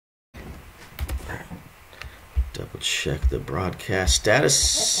check the broadcast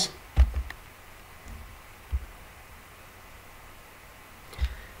status.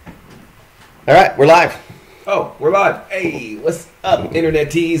 All right, we're live. Oh, we're live. Hey, what's up,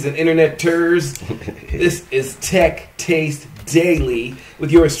 Internet Tees and Internet Ters? This is Tech Taste Daily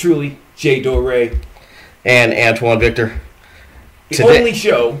with yours truly, Jay Doré. And Antoine Victor. The only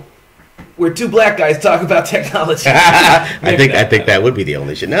show where two black guys talk about technology. I think that would be the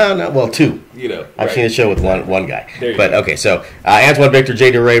only show. No, well, two. You know, I've seen a show with one guy. There you but go. Okay, so Antoine Victor,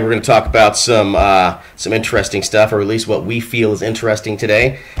 Jay Doré, we're going to talk about some interesting stuff, or at least what we feel is interesting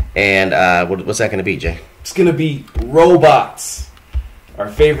today. And what's that going to be, Jay? It's going to be robots. Our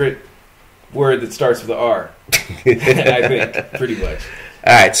favorite word that starts with an R. I think, pretty much.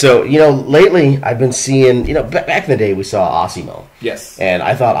 All right, so, lately I've been seeing, back in the day we saw Osimo. Yes. And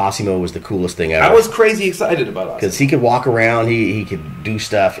I thought Osimo was the coolest thing ever. I was crazy excited about Osimo. Because he could walk around, he could do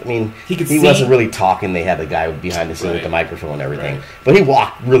stuff. I mean, He could he see. wasn't really talking. They had the guy behind the scene with Right. the microphone and everything. Right. But he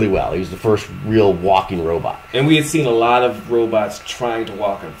walked really well. He was the first real walking robot. And we had seen a lot of robots trying to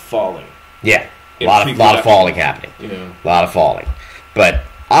walk and falling. Yeah, a It lot freaked of me out. falling happening. You know. A lot of falling. But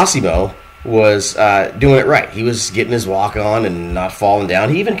Osimo was doing it right. He was getting his walk on and not falling down.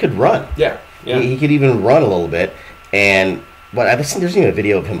 He even could run. Yeah. He could even run a little bit. And I think there's even a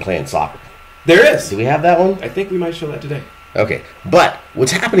video of him playing soccer. There is. Do we have that one? I think we might show that today. Okay. But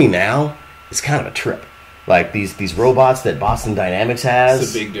what's happening now is kind of a trip. Like these robots that Boston Dynamics has.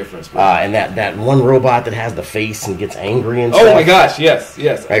 It's a big difference, bro. And that one robot that has the face and gets angry and stuff. Oh my gosh, yes.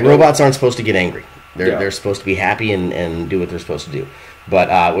 Right, robots aren't supposed to get angry. Yeah. They're supposed to be happy and do what they're supposed to do. But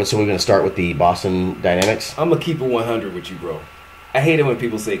so we're going to start with the Boston Dynamics. I'm going to keep it 100 with you, bro. I hate it when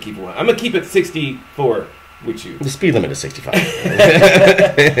people say keep it 100. I'm going to keep it 64 with you. The speed limit is 65.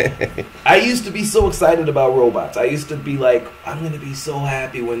 I used to be so excited about robots. I used to be like, I'm going to be so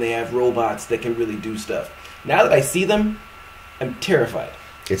happy when they have robots that can really do stuff. Now that I see them, I'm terrified.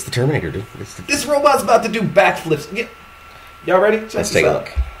 It's the Terminator, dude. This robot's about to do backflips. Y'all ready? Check Let's this take a out.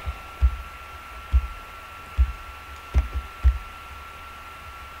 look.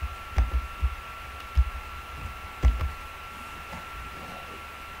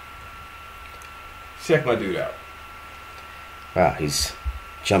 Check my dude out. Wow, he's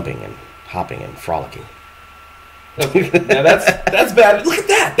jumping and hopping and frolicking. Okay. Now that's bad. Look at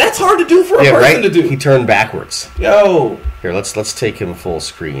that. That's hard to do for a person right? to do. He turned backwards. Yo. Here, let's take him full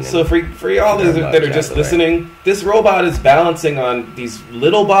screen. So for y'all Yeah, that are out just of the way. listening, this robot is balancing on these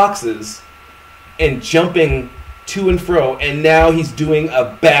little boxes and jumping to and fro, and now he's doing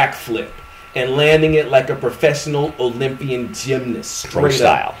a backflip and landing it like a professional Olympian gymnast. Pro Straight up.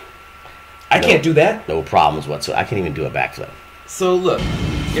 style. I can't do that. No problems whatsoever. I can't even do a backflip. So look,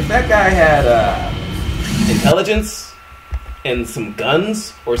 if that guy had intelligence and some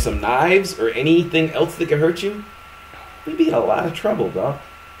guns or some knives or anything else that could hurt you, we'd be in a lot of trouble, dog.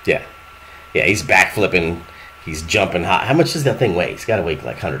 Yeah, he's backflipping. He's jumping high. How much does that thing weigh? He's got to weigh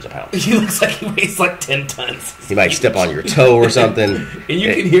like hundreds of pounds. He looks like he weighs like 10 tons. He might step on your toe or something. And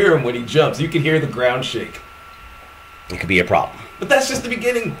you can hear him when he jumps. You can hear the ground shake. It could be a problem. But that's just the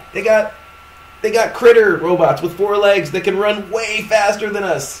beginning. They got critter robots with 4 legs that can run way faster than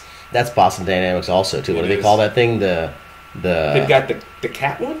us. That's Boston Dynamics also too. What It do they is. call that thing? The They've got the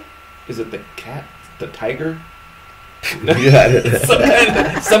cat one? Is it the cat? The tiger? Yeah.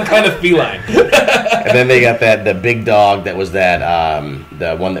 some kind of feline. And then they got the big dog that was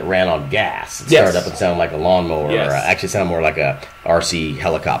the one that ran on gas. It started Yes. up and sounded like a lawnmower, Yes. or actually sounded more like a RC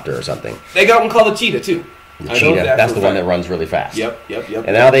helicopter or something. They got one called the cheetah too. The I know cheetah. that That's for the a one fact. that runs really fast. Yep.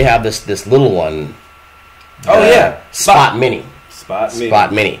 And now they have this little one. Oh yeah, Spot Mini. Spot Mini.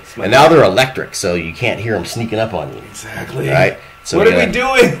 Spot Mini. Spot And now Mini. they're electric, so you can't hear them sneaking up on you. Exactly. Right? So what we're are we gonna-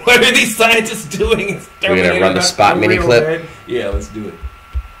 doing? What are these scientists doing? We're gonna run the Spot Mini clip. Man. Yeah, let's do it.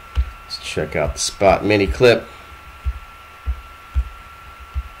 Let's check out the Spot Mini clip.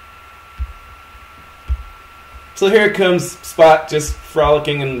 So here it comes, Spot just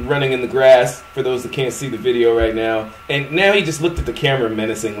frolicking and running in the grass, for those that can't see the video right now. And now he just looked at the camera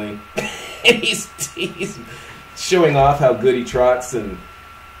menacingly. And he's showing off how good he trots and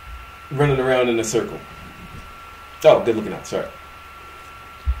running around in a circle. Oh, good looking out, sorry.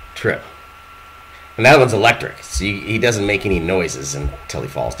 Trip. And that one's electric, so he doesn't make any noises until he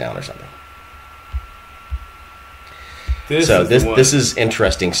falls down or something. This is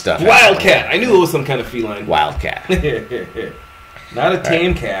interesting stuff. Wildcat. I knew it was some kind of feline. Wildcat. Not a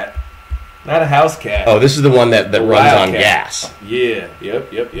tame cat. Not a house cat. Oh, this is the one that runs on Wildcat. gas. Yeah.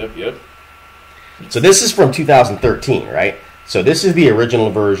 Yep. So this is from 2013, right? So this is the original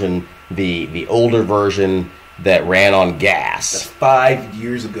version, the older version that ran on That's gas. 5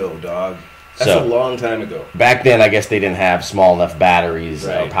 years ago, dog. That's a long time ago. Back then, I guess they didn't have small enough batteries,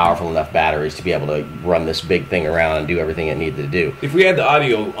 Right. powerful enough batteries to be able to run this big thing around and do everything it needed to do. If we had the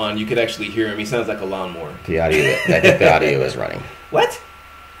audio on, you could actually hear him. He sounds like a lawnmower. The audio, I think the audio is running. What?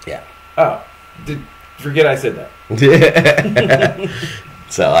 Yeah. Oh, forget I said that.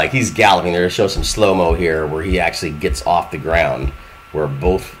 So, like, he's galloping there to show some slow-mo here where he actually gets off the ground, where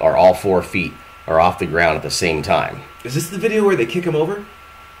all 4 feet are off the ground at the same time. Is this the video where they kick him over?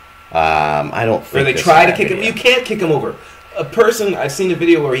 I don't think Or they this try is to that kick him. video. You can't kick him over. I've seen a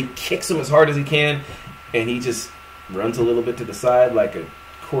video where he kicks him as hard as he can, and he just runs a little bit to the side like a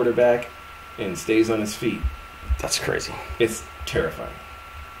quarterback and stays on his feet. That's crazy. It's terrifying.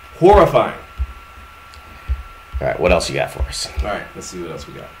 Horrifying. All right, what else you got for us? All right, let's see what else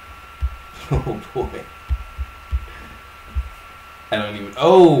we got. Oh, boy. I don't even...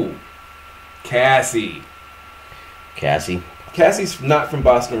 Oh! Cassie. Cassie? Cassie's not from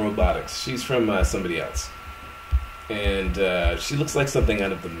Boston Robotics. She's from somebody else. And she looks like something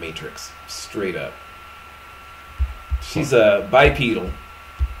out of The Matrix. Straight up. She's bipedal.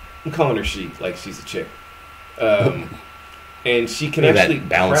 I'm calling her she, like she's a chick. And she can Look at actually that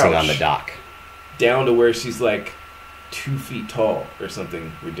bouncing crouch on the dock. down to where she's like 2 feet tall or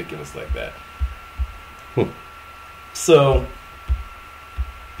something ridiculous like that. So...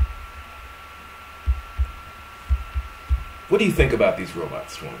 what do you think about these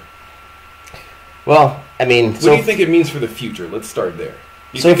robots, Schwarmer? Well, I mean, What do you think it means for the future? Let's start there.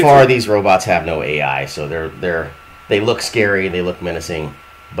 You so think it's far a- these robots have no AI, so they look scary, they look menacing,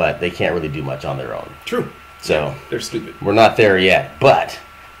 but they can't really do much on their own. True. So They're stupid. we're not there yet, but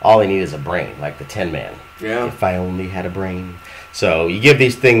all they need is a brain, like the Tin Man. Yeah. If I only had a brain. So you give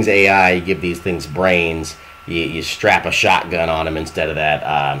these things AI, you give these things brains, you strap a shotgun on them instead of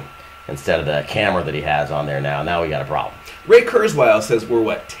the camera that he has on there now. Now we got a problem. Ray Kurzweil says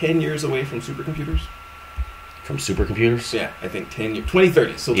we're, 10 years away from supercomputers? From supercomputers? Yeah, I think 10 years.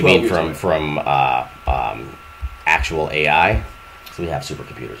 2030, so 12 You mean years away. from actual AI? So we have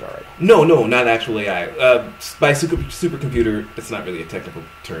supercomputers already. No, not actual AI. By supercomputer, it's not really a technical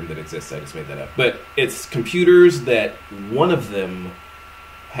term that exists. I just made that up. But it's computers that one of them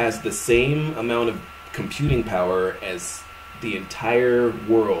has the same amount of computing power as the entire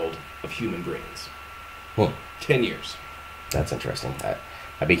world of human brains. 10 years. That's interesting.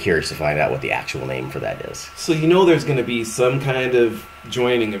 I'd be curious to find out what the actual name for that is. So there's going to be some kind of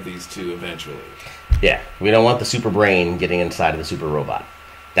joining of these two eventually. Yeah, we don't want the super brain getting inside of the super robot.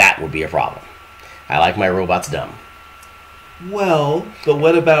 That would be a problem. I like my robots dumb. Well, but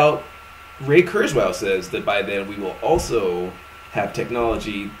what about Ray Kurzweil says that by then we will also have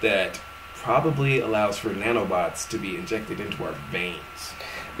technology that probably allows for nanobots to be injected into our veins.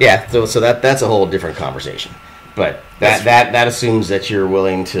 Yeah, so that's a whole different conversation. But that assumes that you're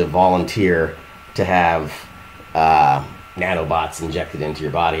willing to volunteer to have nanobots injected into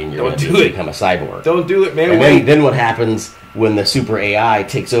your body and you're going to become a cyborg. Don't do it, man. And then what happens when the super AI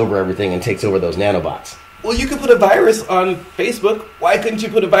takes over everything and takes over those nanobots? Well, you could put a virus on Facebook. Why couldn't you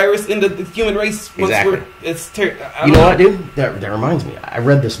put a virus into the human race? Exactly. You know what, dude? That reminds me. I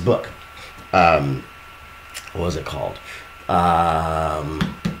read this book. What was it called?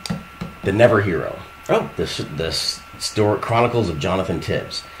 The Never Hero. Oh. The story Chronicles of Jonathan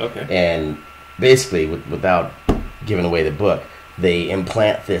Tibbs. Okay. And basically, without giving away the book, they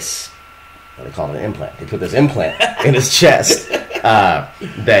implant this. What do they call it? An implant. They put this implant in his chest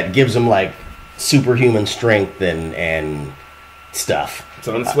that gives him like superhuman strength and stuff. It's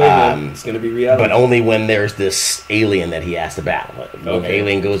on its way, man. It's going to be reality. But only when there's this alien that he has to battle. When the Okay.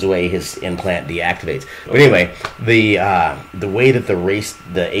 alien goes away, his implant deactivates. But anyway, the way that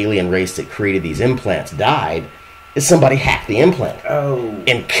the alien race that created these implants died is somebody hacked the implant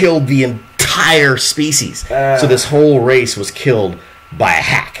and killed the entire species. So this whole race was killed by a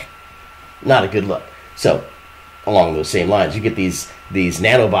hack. Not a good look. So along those same lines, you get these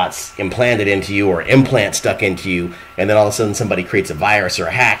nanobots implanted into you or implants stuck into you, and then all of a sudden somebody creates a virus or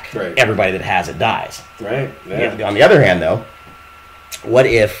a hack. Right. Everybody that has it dies. Right. Yeah. On the other hand, though, what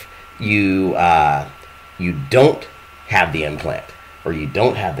if you don't have the implant or you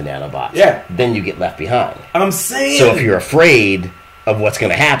don't have the nanobots? Yeah. Then you get left behind. I'm saying. So if you're afraid of what's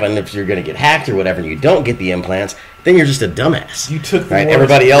going to happen, if you're going to get hacked or whatever, and you don't get the implants, then you're just a dumbass. You took the right. words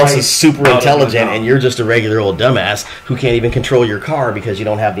Everybody else right is super out of my intelligent, mouth. and you're just a regular old dumbass who can't even control your car because you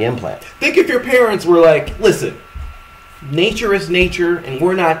don't have the implant. Think if your parents were like, listen, nature is nature, and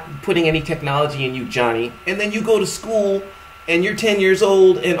we're not putting any technology in you, Johnny. And then you go to school, and you're 10 years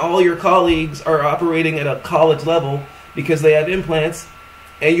old, and all your colleagues are operating at a college level because they have implants,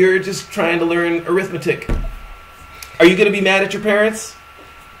 and you're just trying to learn arithmetic. Are you going to be mad at your parents?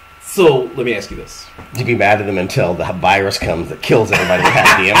 So let me ask you this. You'd be mad at them until the virus comes that kills everybody that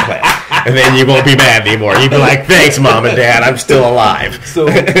has the implant. And then you won't be mad anymore. You'd be like, thanks, Mom and Dad, I'm still alive. So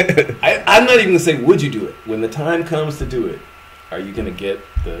I'm not even going to say, would you do it? When the time comes to do it, are you going to get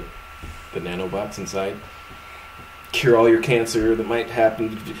the nanobots inside? Cure all your cancer that might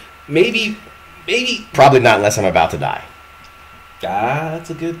happen? Maybe. Probably not unless I'm about to die. That's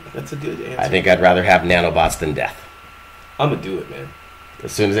a good answer. I think I'd rather have nanobots than death. I'm going to do it, man.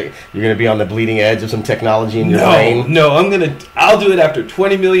 As soon as you're going to be on the bleeding edge of some technology in your brain. No, I'll do it after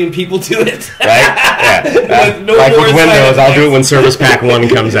 20 million people do it. Right? Yeah. No like more with Windows, I'll do it when Service Pack 1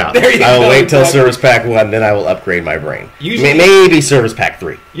 comes out. I will wait till Service Pack 1, then I will upgrade my brain. Maybe Service Pack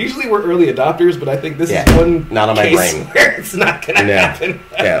 3. Usually we're early adopters, but I think this is one not on my case brain. where it's not going to happen.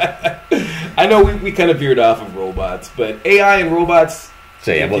 Yeah. I know we kind of veered off of robots, but AI and robots...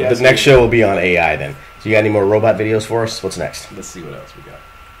 So yeah, well, the next show will be on AI then. So you got any more robot videos for us? What's next? Let's see what else we got.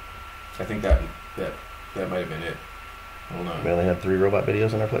 I think that might have been it. Hold on. We only have 3 robot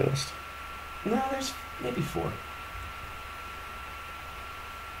videos on our playlist. No, there's maybe 4.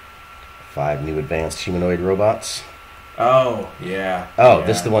 5 new advanced humanoid robots. Oh, yeah. Oh, yeah.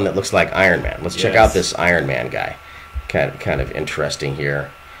 this is the one that looks like Iron Man. Let's check out this Iron Man guy. Kind of interesting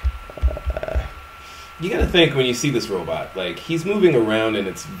here. You gotta think when you see this robot, like, he's moving around and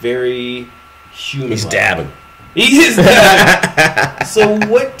it's very human. He's dabbing. He is dabbing. So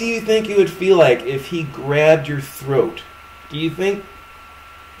what do you think it would feel like if he grabbed your throat? Do you think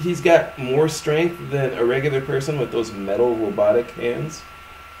he's got more strength than a regular person with those metal robotic hands?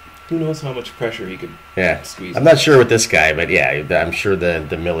 Who knows how much pressure he could squeeze? I'm not sure with this guy, but yeah, I'm sure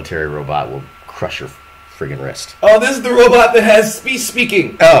the military robot will crush your friggin' wrist. Oh, this is the robot that has speech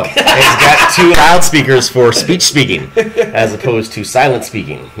speaking. Oh, it's got 2 loudspeakers for speech speaking, as opposed to silent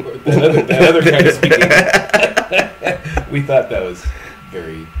speaking. That other kind of speaking. We thought that was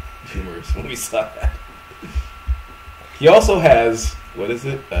very humorous when we saw that. He also has, what is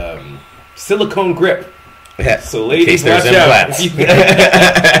it? Silicone grip. Yeah. So ladies, watch out.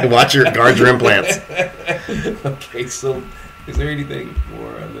 Watch your guard your implants. Okay, so is there anything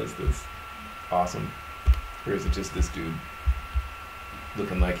more on this that's awesome? Or is it just this dude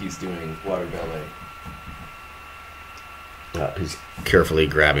looking like he's doing water ballet? He's carefully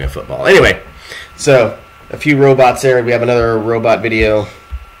grabbing a football. Anyway, so a few robots there. We have another robot video.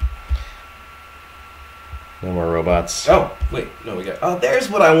 No more robots. Oh, wait. No, we got... Oh, there's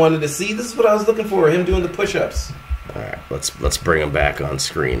what I wanted to see. This is what I was looking for. Him doing the push-ups. All right, let's bring him back on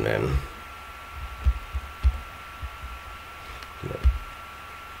screen then.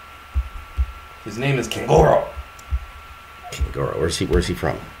 His name is Kangoro. Kangoro. Where's he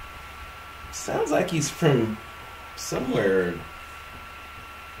from? Sounds like he's from somewhere.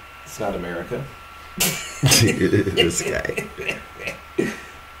 It's not America. This guy.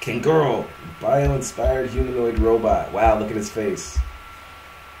 Kangoro, bio-inspired humanoid robot. Wow, look at his face.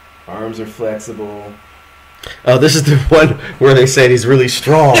 Arms are flexible. Oh, this is the one where they said he's really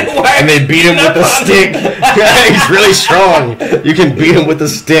strong, and they beat him with a stick. He's really strong. You can beat him with a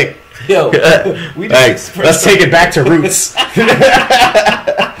stick. Yo, let's take it back to roots.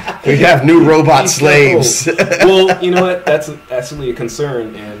 We have new robot slaves. Well, you know what? That's actually a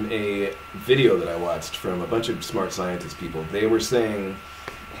concern in a video that I watched from a bunch of smart scientist people. They were saying,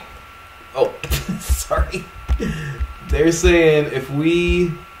 oh, sorry. They're saying if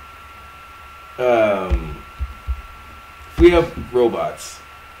we have robots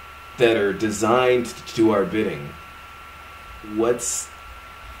that are designed to do our bidding, what's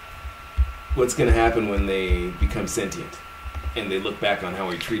going to happen when they become sentient and they look back on how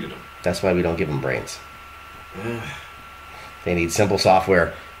we treated them? That's why we don't give them brains. They need simple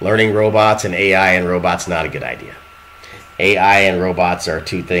software. Learning robots and AI and robots, not a good idea. AI and robots are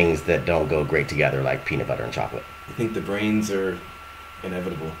 2 things that don't go great together, like peanut butter and chocolate. I think the brains are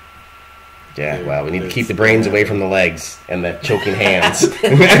inevitable. Yeah, well, we need to keep the brains away from the legs and the choking hands.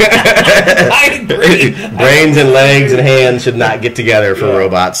 I agree. Brains and legs and hands should not get together for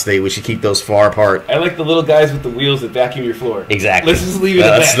robots. We should keep those far apart. I like the little guys with the wheels that vacuum your floor. Exactly. Let's just leave it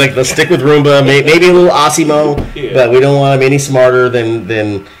at that. Let's stick with Roomba. Maybe a little Osimo, but we don't want them any smarter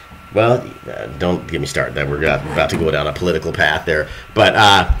than well, don't get me started. We're about to go down a political path there. But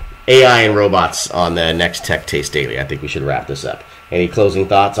AI and robots on the next Tech Taste Daily. I think we should wrap this up. Any closing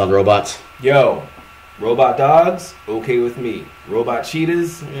thoughts on robots? Yo, robot dogs, okay with me. Robot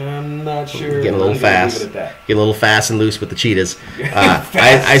cheetahs, I'm not sure. Getting a little fast. Getting a little fast and loose with the cheetahs.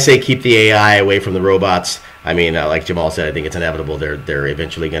 I say keep the AI away from the robots. I mean, like Jamal said, I think it's inevitable. They're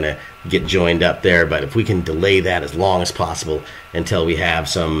eventually going to get joined up there. But if we can delay that as long as possible until we have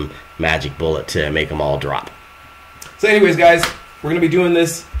some magic bullet to make them all drop. So anyways, guys, we're going to be doing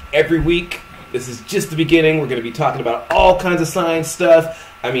this every week. This is just the beginning. We're going to be talking about all kinds of science stuff.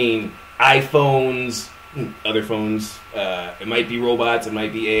 I mean, iPhones, other phones. It might be robots. It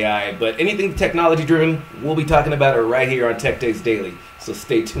might be AI. But anything technology-driven, we'll be talking about it right here on Tech Days Daily. So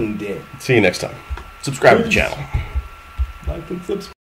stay tuned in. See you next time. Subscribe to the channel. Like and subscribe.